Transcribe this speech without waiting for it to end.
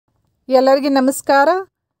ಎಲ್ಲರಿಗೂ ನಮಸ್ಕಾರ.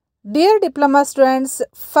 Dear diploma students,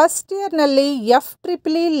 first ಇಯರ್ನಲ್ಲಿ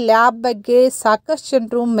FEEE lab ಬಗ್ಗೆ ಸಾಕಷ್ಟು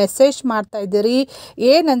ಜನರು ಮೆಸೇಜ್ ಮಾಡ್ತಾ ಇದ್ದೀರಿ.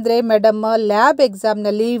 ಏನಂದರೆ ಮೇಡಮ್, ಲ್ಯಾಬ್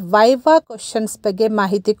ಎಕ್ಸಾಮ್ನಲ್ಲಿ ವೈವಾ ಕ್ವಶನ್ಸ್ ಬಗ್ಗೆ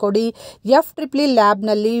ಮಾಹಿತಿ ಕೊಡಿ. FEEE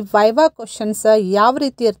ಲ್ಯಾಬ್ನಲ್ಲಿ ವೈವಾ ಕ್ವಶನ್ಸ್ ಯಾವ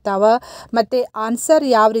ರೀತಿ ಇರ್ತಾವೆ ಮತ್ತು ಆನ್ಸರ್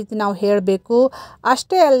ಯಾವ ರೀತಿ ನಾವು ಹೇಳಬೇಕು,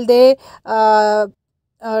 ಅಷ್ಟೇ ಅಲ್ಲದೆ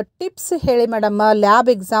ಟಿಪ್ಸ್ ಹೇಳಿ ಮೇಡಮ್ ಲ್ಯಾಬ್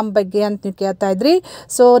ಎಕ್ಸಾಮ್ ಬಗ್ಗೆ ಅಂತ ನೀವು ಕೇಳ್ತಾ ಇದ್ರಿ.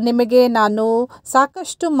 ಸೊ ನಿಮಗೆ ನಾನು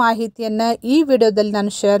ಸಾಕಷ್ಟು ಮಾಹಿತಿಯನ್ನು ಈ ವಿಡಿಯೋದಲ್ಲಿ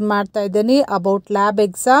ನಾನು ಶೇರ್ ಮಾಡ್ತಾ ಇದ್ದೀನಿ about lab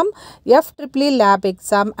exam, FEEE lab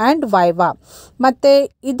exam and viva. ಮತ್ತು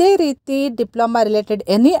ಇದೇ ರೀತಿ ಡಿಪ್ಲೊಮಾ ರಿಲೇಟೆಡ್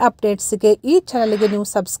ಎನಿ ಅಪ್ಡೇಟ್ಸ್ಗೆ ಈ ಚಾನಲ್ಗೆ ನೀವು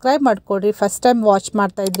ಸಬ್ಸ್ಕ್ರೈಬ್ ಮಾಡಿಕೊಡ್ರಿ. ಫಸ್ಟ್ ಟೈಮ್ ವಾಚ್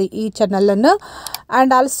ಮಾಡ್ತಾ ಇದ್ರಿ ಈ ಚಾನಲನ್ನು.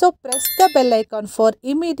 And also press the bell icon for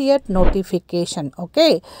immediate notification. Okay,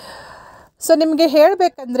 so ನಿಮಗೆ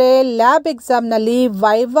ಹೇಳಬೇಕಂದ್ರೆ lab ಎಕ್ಸಾಮ್ನಲ್ಲಿ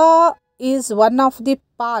viva is one of the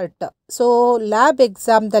part. So lab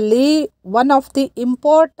ಎಕ್ಸಾಮ್ದಲ್ಲಿ one of the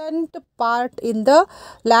important part in the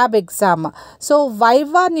lab exam. So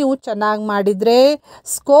viva ನೀವು ಚೆನ್ನಾಗಿ ಮಾಡಿದರೆ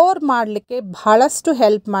score ಮಾಡಲಿಕ್ಕೆ ಬಹಳಷ್ಟು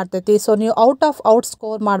help ಮಾಡ್ತೈತಿ. So ನೀವು out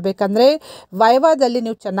score ಮಾಡಬೇಕಂದ್ರೆ ವೈವಾದಲ್ಲಿ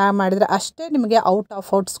ನೀವು ಚೆನ್ನಾಗಿ ಮಾಡಿದರೆ ಅಷ್ಟೇ ನಿಮಗೆ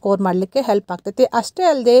ಔಟ್ ಸ್ಕೋರ್ ಮಾಡಲಿಕ್ಕೆ ಹೆಲ್ಪ್ ಆಗ್ತೈತಿ. ಅಷ್ಟೇ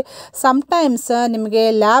ಅಲ್ಲದೆ ಸಮ್ಟೈಮ್ಸ್ ನಿಮಗೆ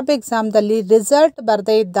ಲ್ಯಾಬ್ ಎಕ್ಸಾಮ್ದಲ್ಲಿ ರಿಸಲ್ಟ್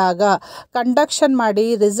ಬರದೇ ಇದ್ದಾಗ, ಕಂಡಕ್ಷನ್ ಮಾಡಿ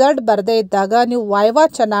ರಿಸಲ್ಟ್ ಬರದೇ ಇದ್ದಾಗ ನೀವು ವೈವಾ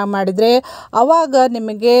ಚೆನ್ನಾಗಿ ಮಾಡಿದರೆ ಆವಾಗ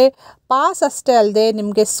ನಿಮಗೆ ಪಾಸ್ ಅಷ್ಟೇ ಅಲ್ಲದೆ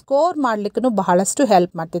ನಿಮಗೆ ಸ್ಕೋರ್ ಮಾಡಲಿಕ್ಕೂ ಬಹಳಷ್ಟು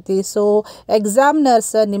ಹೆಲ್ಪ್ ಮಾಡ್ತೈತಿ. ಸೊ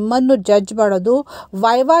ಎಕ್ಸಾಮ್ನರ್ಸ್ ನಿಮ್ಮನ್ನು ಜಡ್ಜ್ ಮಾಡೋದು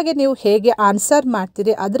ವೈವಾಗೆ ನೀವು ಹೇಗೆ ಆನ್ಸರ್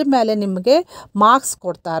ಮಾಡ್ತೀರಿ ಅದ್ರ ಮೇಲೆ ನಿಮಗೆ ಮಾರ್ಕ್ಸ್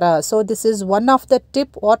ಕೊಡ್ತಾರೆ. So this is one of the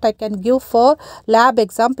tip what I can give for lab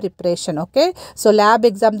exam preparation. Okay, so lab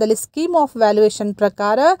ಎಕ್ಸಾಮ್ದಲ್ಲಿ scheme of valuation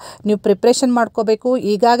ಪ್ರಕಾರ ನೀವು ಪ್ರಿಪ್ರೇಷನ್ ಮಾಡ್ಕೋಬೇಕು.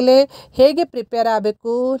 ಈಗಾಗಲೇ ಹೇಗೆ ಪ್ರಿಪೇರ್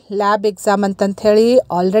ಆಗಬೇಕು ಲ್ಯಾಬ್ ಎಕ್ಸಾಮ್ ಅಂತಂತ ಹೇಳಿ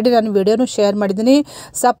ಆಲ್ರೆಡಿ ನಾನು ವಿಡಿಯೋನು ಶೇರ್ ಮಾಡಿದ್ದೀನಿ.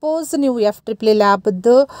 ಸಪೋಸ್ ನೀವು FEEE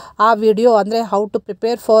ಲ್ಯಾಬ್ದು ಆ ವಿಡಿಯೋ ಅಂದರೆ how to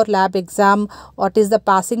prepare for lab exam, what is the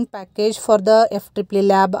passing package for the FEEE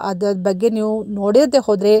lab, ಅದರ ಬಗ್ಗೆ ನೀವು ನೋಡಿರದೆ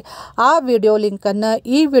ಹೋದರೆ ಆ ವಿಡಿಯೋ ಲಿಂಕನ್ನು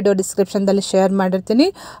ಈ ವಿಡಿಯೋ ಡಿಸ್ಕ್ರಿಪ್ಷನ್ದಲ್ಲಿ ಶೇರ್ ಮಾಡಿರ್ತೀನಿ.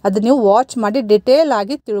 ಅದು ನೀವು ವಾಚ್ ಮಾಡಿ ಡಿಟೇಲ್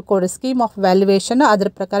ಆಗಿ ತಿಳ್ಕೊಡ್ರಿ ಸ್ಕೀಮ್ ಆಫ್ ವ್ಯಾಲ್ಯೂಯೇಷನ್, ಅದ್ರ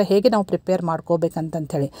ಪ್ರಕಾರ ಹೇಗೆ ನಾವು ಪ್ರಿಪೇರ್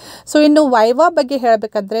ಮಾಡ್ಕೋಬೇಕಂತಂಥೇಳಿ. ಸೊ ಇನ್ನು ವೈವಾ ಬಗ್ಗೆ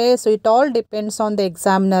ಹೇಳಬೇಕಂದ್ರೆ so it all depends on the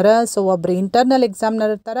examiner. So ಒಬ್ಬರು ಇಂಟರ್ನಲ್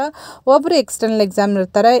ಎಕ್ಸಾಮ್ನರ್ ಇರ್ತಾರೆ, ಒಬ್ಬರು ಎಕ್ಸ್ಟರ್ನಲ್ ಎಕ್ಸಾಮ್ನರ್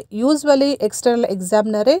ಇರ್ತಾರೆ. ಯೂಸ್ವಲಿ ಎಕ್ಸ್ಟರ್ನಲ್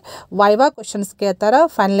ಎಕ್ಸಾಮ್ನರೇ ವೈವಾ ಕ್ವಶನ್ಸ್ ಕೇಳ್ತಾರೆ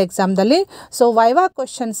ಫೈನಲ್ ಎಕ್ಸಾಮ್ದಲ್ಲಿ. ಸೊ ವೈವಾ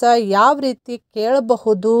ಕ್ವಶನ್ಸ್ ಯಾವ ರೀತಿ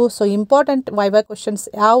ಕೇಳಬಹುದು, ಸೊ ಇಂಪಾರ್ಟೆಂಟ್ ವೈವಾ ಕ್ವಶನ್ಸ್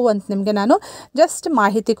ಯಾವುವು ಅಂತ ನಿಮಗೆ ನಾನು ಜಸ್ಟ್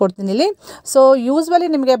ಮಾಹಿತಿ ಕೊಡ್ತೀನಿ ಇಲ್ಲಿ. ಸೊ ಯೂಸ್ವಲಿ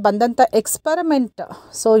ನಿಮಗೆ ಬಂದಂಥ ಎಕ್ಸ್ಪರಿಮೆಂಟ್,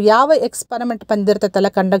 ಸೊ ಯಾವ ಎಕ್ಸ್ಪರಿಮೆಂಟ್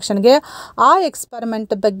ಬಂದಿರ್ತೈತಲ್ಲ ಕಂಡಕ್ಷನ್ಗೆ, ಆ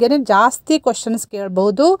ಎಕ್ಸ್ಪರಿಮೆಂಟ್ ಬಗ್ಗೆನೇ ಜಾಸ್ತಿ ಕ್ವಶನ್ಸ್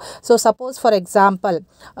ಕೇಳಬಹುದು. So suppose for example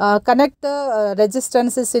connect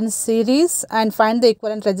resistances in series and find the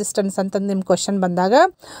equivalent resistance ಅಂತಂದು ನಿಮ್ಮ ಕ್ವಶನ್ ಬಂದಾಗ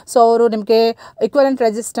ಸೊ ಅವರು ನಿಮಗೆ ಈಕ್ವಲೆಂಟ್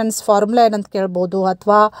ರೆಸಿಸ್ಟೆನ್ಸ್ ಫಾರ್ಮುಲಾ ಏನಂತ ಕೇಳ್ಬೋದು,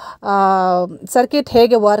 ಅಥವಾ ಸರ್ಕಿಟ್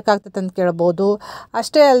ಹೇಗೆ ವರ್ಕ್ ಆಗ್ತದೆ ಅಂತ ಕೇಳ್ಬೋದು.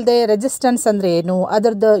 ಅಷ್ಟೇ ಅಲ್ಲದೆ ರೆಸಿಸ್ಟೆನ್ಸ್ ಅಂದರೆ ಏನು,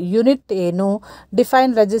 ಅದರದ್ದು ಯೂನಿಟ್ ಏನು,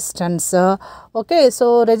 define resistance. Okay, so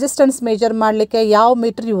resistance measure ಮಾಡಲಿಕ್ಕೆ ಯಾವ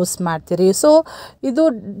ಮೀಟರ್ ಯೂಸ್ ಮಾಡ್ತೀರಿ. ಸೊ ಇದು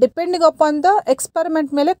ಡಿಪೆಂಡಿಂಗ್ ಅಪಾನ್ ದ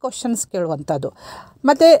ಎಕ್ಸ್ಪರಿಮೆಂಟ್ ಮೇಲೆ ಕ್ವಶನ್ಸ್ ಕೇಳುವಂಥದ್ದು.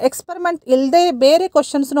 ಮತ್ತು ಎಕ್ಸ್ಪರಿಮೆಂಟ್ ಇಲ್ಲದೆ ಬೇರೆ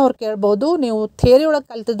ಕ್ವಶನ್ಸ್ನೂ ಅವ್ರು ಕೇಳ್ಬೋದು. ನೀವು ಥಿಯರಿ ಒಳಗೆ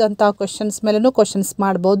ಕಲ್ತಿದ್ದಂಥ ಕ್ವಶನ್ಸ್ ಮೇಲೂ ಕ್ವಶನ್ಸ್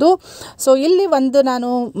ಮಾಡ್ಬೋದು. ಸೊ ಇಲ್ಲಿ ಒಂದು ನಾನು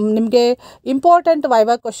ನಿಮಗೆ ಇಂಪಾರ್ಟೆಂಟ್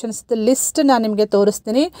ವೈವಾ ಕ್ವಶನ್ಸ್ ಲಿಸ್ಟ್ ನಾನು ನಿಮಗೆ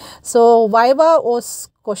ತೋರಿಸ್ತೀನಿ. ಸೊ ವೈವಾ ಓಸ್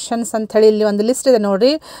ಕ್ವಶನ್ಸ್ ಅಂಥೇಳಿ ಇಲ್ಲಿ ಒಂದು ಲಿಸ್ಟ್ ಇದೆ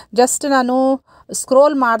ನೋಡಿರಿ. ಜಸ್ಟ್ ನಾನು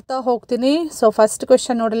ಸ್ಕ್ರೋಲ್ ಮಾಡ್ತಾ ಹೋಗ್ತೀನಿ. ಸೊ ಫಸ್ಟ್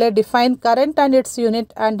ಕ್ವಶನ್ ನೋಡಲೇ, define current and it's unit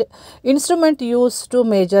and instrument use to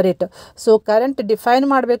major it. So current define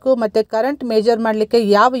ಮಾಡಬೇಕು ಮತ್ತು ಕರೆಂಟ್ ಮೇಜರ್ ಮಾಡಲಿಕ್ಕೆ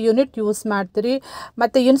ಯಾವ ಯೂನಿಟ್ ಯೂಸ್ ಮಾಡ್ತೀರಿ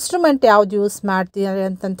ಮತ್ತು ಇನ್ಸ್ಟ್ರೂಮೆಂಟ್ ಯಾವ್ದು ಯೂಸ್ ಮಾಡ್ತೀರಿ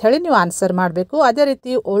ಅಂತಂಥೇಳಿ ನೀವು ಆನ್ಸರ್ ಮಾಡಬೇಕು. ಅದೇ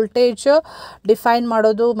ರೀತಿ ವೋಲ್ಟೇಜ್ ಡಿಫೈನ್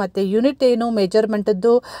ಮಾಡೋದು ಮತ್ತು ಯೂನಿಟ್ ಏನು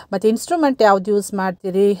ಮೆಜರ್ಮೆಂಟದ್ದು ಮತ್ತು ಇನ್ಸ್ಟ್ರೂಮೆಂಟ್ ಯಾವ್ದು ಯೂಸ್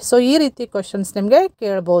ಮಾಡ್ತೀರಿ. ಸೊ ಈ ರೀತಿ ಕ್ವಶನ್ಸ್ ನಿಮಗೆ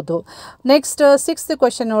ಕೇಳ್ಬೋದು. ನೆಕ್ಸ್ಟ್ 6th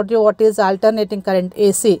ಕ್ವಶನ್ ನೋಡಿರಿ, what is alternating current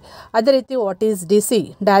AC. ಅದೇ ರೀತಿ what is DC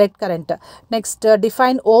direct current. Next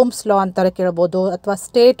define Ohm's law ಅಂತಾರೆ ಕೇಳ್ಬೋದು, ಅಥವಾ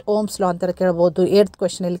ಸ್ಟೇಟ್ ಓಮ್ಸ್ ಲಾ ಅಂತಾರೆ ಕೇಳ್ಬೋದು. 8th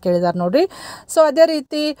ಕ್ವಶನ್ ಇಲ್ಲಿ ಕೇಳಿದಾರೆ ನೋಡಿರಿ. ಸೊ ಅದೇ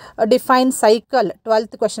ರೀತಿ ಡಿಫೈನ್ ಸೈಕಲ್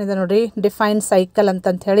 12th ಕ್ವಶನ್ ಇದೆ ನೋಡಿರಿ, ಡಿಫೈನ್ ಸೈಕಲ್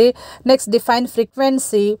ಅಂತಂತ ಹೇಳಿ. Next define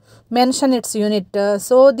frequency, mention it's unit.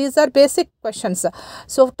 So these are basic questions.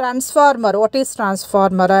 So transformer, what is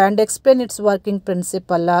transformer and explain it's working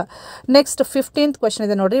principal. Next 15th question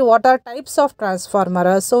ಇದೆ ನೋಡಿರಿ, what are types of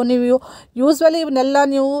transformer. So ನೀವು usually ಇವನ್ನೆಲ್ಲ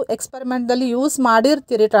ನೀವು ಎಕ್ಸ್ಪರಿಮೆಂಟ್ದಲ್ಲಿ use use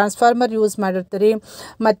ಮಾಡಿರ್ತೀರಿ, transformer use ಮಾಡಿರ್ತೀರಿ,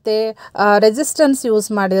 ಮತ್ತು resistance use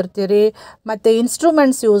ಮಾಡಿರ್ತೀರಿ, ಮತ್ತು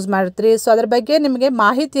instruments use ಮಾಡಿರ್ತೀರಿ. So ಅದ್ರ ಬಗ್ಗೆ ನಿಮಗೆ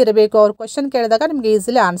ಮಾಹಿತಿ ಇರಬೇಕು. ಅವ್ರು ಕ್ವಶನ್ ಕೇಳಿದಾಗ ನಿಮಗೆ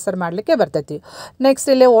ಈಸಿಲಿ ಆನ್ಸರ್ ಮಾಡಲಿಕ್ಕೆ ಬರ್ತೈತಿ. ನೆಕ್ಸ್ಟ್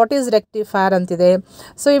ಇಲ್ಲಿ ವಾಟ್ ಈಸ್ ರೆಕ್ಟಿಫೈರ್ ಅಂತಿದೆ.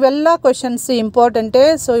 ಸೊ ಇವೆಲ್ಲ ಕ್ವಶನ್ಸ್ ಇಂಪಾರ್ಟೆಂಟೇ.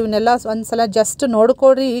 ಸೊ ಇವನ್ನೆಲ್ಲ ಒಂದ್ಸಲ ಜಸ್ಟ್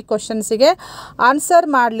ನೋಡ್ಕೊಡ್ರಿ. ಈ ಕ್ವಶನ್ಸಿಗೆ ಆನ್ಸರ್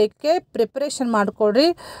ಮಾಡಲಿಕ್ಕೆ ಪ್ರಿಪ್ರೇಷನ್ ಮಾಡಿಕೊಡ್ರಿ.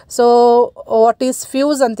 ಸೊ ವಾಟ್ ಈಸ್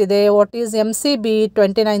ಫ್ಯೂಸ್ ಅಂತಿದೆ, what is MCB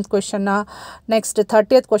 29th question. Next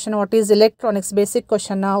 30th question what is electronics basic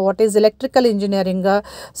question, what is electrical engineering.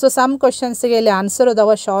 So some ಕ್ವಶನ್ಸಿಗೆ ಇಲ್ಲಿ ಆನ್ಸರ್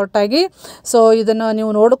ಅದಾವ ಶಾರ್ಟಾಗಿ. ಸೊ ಇದನ್ನು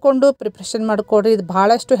ನೀವು ನೋಡಿಕೊಂಡು ಪ್ರಿಪ್ರೇಷನ್ ಮಾಡಿಕೊಡ್ರಿ, ಇದು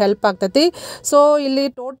ಭಾಳಷ್ಟು ಹೆಲ್ಪ್ ಆಗ್ತೈತಿ. ಸೊ ಇಲ್ಲಿ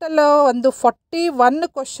ಟೋಟಲ್ ಒಂದು 41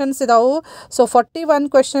 ಕ್ವಶನ್ಸ್ ಇದಾವೆ. ಸೊ 41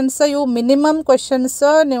 ಕ್ವಶನ್ಸ್ ಇವು ಮಿನಿಮಮ್ ಕ್ವಶನ್ಸ್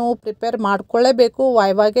ನೀವು ಪ್ರಿಪೇರ್ ಮಾಡ್ಕೊಳ್ಳೇಬೇಕು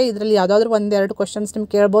ವೈವಾಗೆ. ಇದರಲ್ಲಿ ಯಾವುದಾದ್ರೂ ಒಂದೆರಡು ಕ್ವಶನ್ಸ್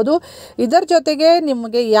ನಿಮ್ಗೆ ಕೇಳ್ಬೋದು. ಇದರ ಜೊತೆಗೆ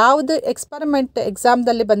ನಿಮಗೆ ಯಾವುದು ಎಕ್ಸ್ಪರಿಮೆಂಟ್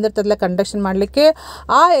ಎಕ್ಸಾಮ್ದಲ್ಲಿ ಬಂದಿರ್ತದಲ್ಲ ಕಂಡಕ್ಷನ್ ಮಾಡಲಿಕ್ಕೆ,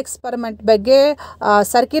 ಆ ಎಕ್ಸ್ಪರಿಮೆಂಟ್ ಬಗ್ಗೆ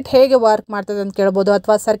ಸರ್ಕಿಟ್ ಹೇಗೆ ವರ್ಕ್ ಮಾಡ್ತದೆ ಅಂತ ಕೇಳ್ಬೋದು,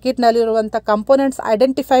 ಅಥವಾ ಸರ್ಕಿಟ್ನಲ್ಲಿರುವಂಥ ಕಂಪೋನೆಂಟ್ಸ್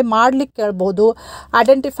ಐಡೆಂಟಿಫೈ ಮಾಡ್ಲಿಕ್ಕೆ ಕೇಳ್ಬೋದು.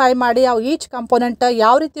 ಐಡೆಂಟಿಫೈ ಮಾಡಿ ಅವು ಈಚ್ ಕಂಪೋನೆಂಟ್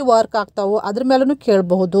ಯಾವ ರೀತಿ ವರ್ಕ್ ಆಗ್ತಾವೆ ಅದ್ರ ಮೇಲೂ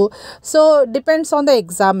ಕೇಳಬಹುದು. So depends on the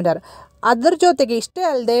examiner. ಅದ್ರ ಜೊತೆಗೆ ಇಷ್ಟೇ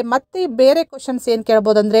ಅಲ್ಲದೆ ಮತ್ತೆ ಬೇರೆ ಕ್ವಶನ್ಸ್ ಏನು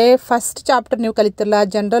ಕೇಳ್ಬೋದು ಅಂದರೆ, ಫಸ್ಟ್ ಚಾಪ್ಟರ್ ನೀವು ಕಲಿತಿರಲ್ಲ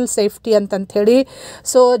general safety ಅಂತಂಥೇಳಿ.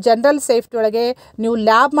 So general safety ಒಳಗೆ ನೀವು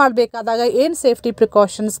ಲ್ಯಾಬ್ ಮಾಡಬೇಕಾದಾಗ ಏನು ಸೇಫ್ಟಿ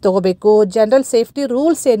ಪ್ರಿಕಾಷನ್ಸ್ ತೊಗೋಬೇಕು, ಜನರಲ್ ಸೇಫ್ಟಿ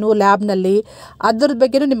ರೂಲ್ಸ್ ಏನು ಲ್ಯಾಬ್ನಲ್ಲಿ, ಅದ್ರ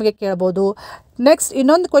ಬಗ್ಗೆನೂ ನಿಮಗೆ ಕೇಳ್ಬೋದು. ನೆಕ್ಸ್ಟ್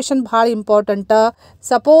ಇನ್ನೊಂದು ಕ್ವಶನ್ ಭಾಳ ಇಂಪಾರ್ಟೆಂಟ್.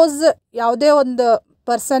 ಸಪೋಸ್ ಯಾವುದೇ ಒಂದು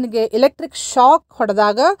ಪರ್ಸನ್ಗೆ ಎಲೆಕ್ಟ್ರಿಕ್ ಶಾಕ್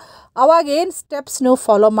ಹೊಡೆದಾಗ ಅವಾಗ ಏನು ಸ್ಟೆಪ್ಸ್ ನೀವು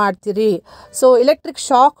ಫಾಲೋ ಮಾಡ್ತೀರಿ. ಸೊ ಎಲೆಕ್ಟ್ರಿಕ್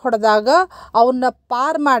ಶಾಕ್ ಹೊಡೆದಾಗ ಅವನ್ನ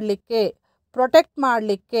ಪಾರ್ ಮಾಡಲಿಕ್ಕೆ, ಪ್ರೊಟೆಕ್ಟ್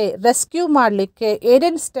ಮಾಡಲಿಕ್ಕೆ, ರೆಸ್ಕ್ಯೂ ಮಾಡಲಿಕ್ಕೆ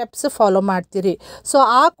ಏನೇನು ಸ್ಟೆಪ್ಸ್ ಫಾಲೋ ಮಾಡ್ತೀರಿ. ಸೊ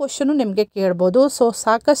ಆ ಕ್ವಶನು ನಿಮಗೆ ಕೇಳ್ಬೋದು. ಸೊ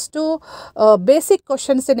ಸಾಕಷ್ಟು ಬೇಸಿಕ್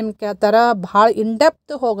ಕ್ವಶನ್ಸೇ ನಿಮ್ಗೆ ಕೇಳ್ತಾರೆ, ಭಾಳ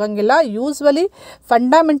ಇನ್ಡೆಪ್ತ್ ಹೋಗಂಗಿಲ್ಲ. ಯೂಸ್ವಲಿ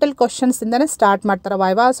ಫಂಡಮೆಂಟಲ್ ಕ್ವಶನ್ಸಿಂದನೇ ಸ್ಟಾರ್ಟ್ ಮಾಡ್ತಾರೆ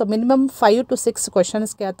viva. So minimum 5 to 6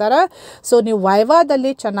 questions ಕೇಳ್ತಾರೆ. ಸೊ ನೀವು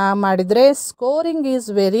ವೈವಾದಲ್ಲಿ ಚೆನ್ನಾಗಿ ಮಾಡಿದರೆ scoring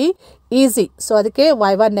is very easy. So ಅದಕ್ಕೆ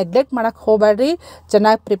ವೈವಾ ನೆಗ್ಲೆಕ್ಟ್ ಮಾಡೋಕ್ಕೆ ಹೋಗಬೇಡ್ರಿ,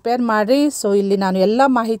 ಚೆನ್ನಾಗಿ ಪ್ರಿಪೇರ್ ಮಾಡಿರಿ. ಸೊ ಇಲ್ಲಿ ನಾನು ಎಲ್ಲ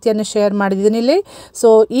ಮಾಹಿತಿಯನ್ನು ಶೇರ್ ಮಾಡಿದ್ದೀನಿ ಇಲ್ಲಿ. ಸೊ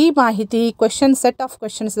ಈ ಮಾಹಿತಿ ಕ್ವೆಶನ್ ಸೆಟ್ ಆಫ್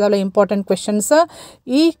ಕ್ವೆಶನ್ಸ್ ಇದಾವಲ್ಲ ಇಂಪಾರ್ಟೆಂಟ್ ಕ್ವೆಶನ್ಸ್,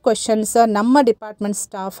 ಈ ಕ್ವೆಶನ್ಸ್ ನಮ್ಮ ಡಿಪಾರ್ಟ್ಮೆಂಟ್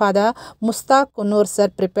ಸ್ಟಾಫ್ ಆದ ಮುಸ್ತಾಕ್ ಕುನ್ನೂರ್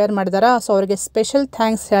ಸರ್ ಪ್ರಿಪೇರ್ ಮಾಡಿದಾರೆ. ಸೊ ಅವರಿಗೆ ಸ್ಪೆಷಲ್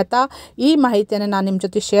ಥ್ಯಾಂಕ್ಸ್ ಹೇಳ್ತಾ ಈ ಮಾಹಿತಿಯನ್ನು ನಾನು ನಿಮ್ಮ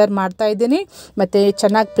ಜೊತೆ ಶೇರ್ ಮಾಡ್ತಾ ಇದ್ದೀನಿ. ಮತ್ತು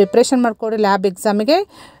ಚೆನ್ನಾಗಿ ಪ್ರಿಪ್ರೇಷನ್ ಮಾಡಿಕೊಡ್ರಿ ಲ್ಯಾಬ್ ಎಕ್ಸಾಮಿಗೆ.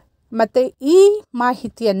 ಮತ್ತು ಈ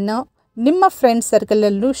ಮಾಹಿತಿಯನ್ನು ನಿಮ್ಮ ಫ್ರೆಂಡ್ಸ್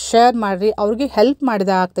ಸರ್ಕಲಲ್ಲೂ ಶೇರ್ ಮಾಡಿರಿ, ಅವ್ರಿಗೆ ಹೆಲ್ಪ್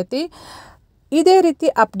ಮಾಡಿದ ಆಗ್ತೈತಿ. ಇದೇ ರೀತಿ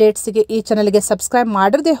ಅಪ್ಡೇಟ್ಸಿಗೆ ಈ ಚಾನಲ್ಗೆ ಸಬ್ಸ್ಕ್ರೈಬ್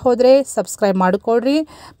ಮಾಡದೇ ಹೋದರೆ ಸಬ್ಸ್ಕ್ರೈಬ್ ಮಾಡಿಕೊಡ್ರಿ.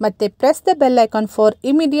 ಮತ್ತು press the bell icon for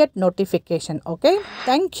immediate notification. Okay,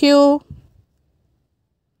 thank you.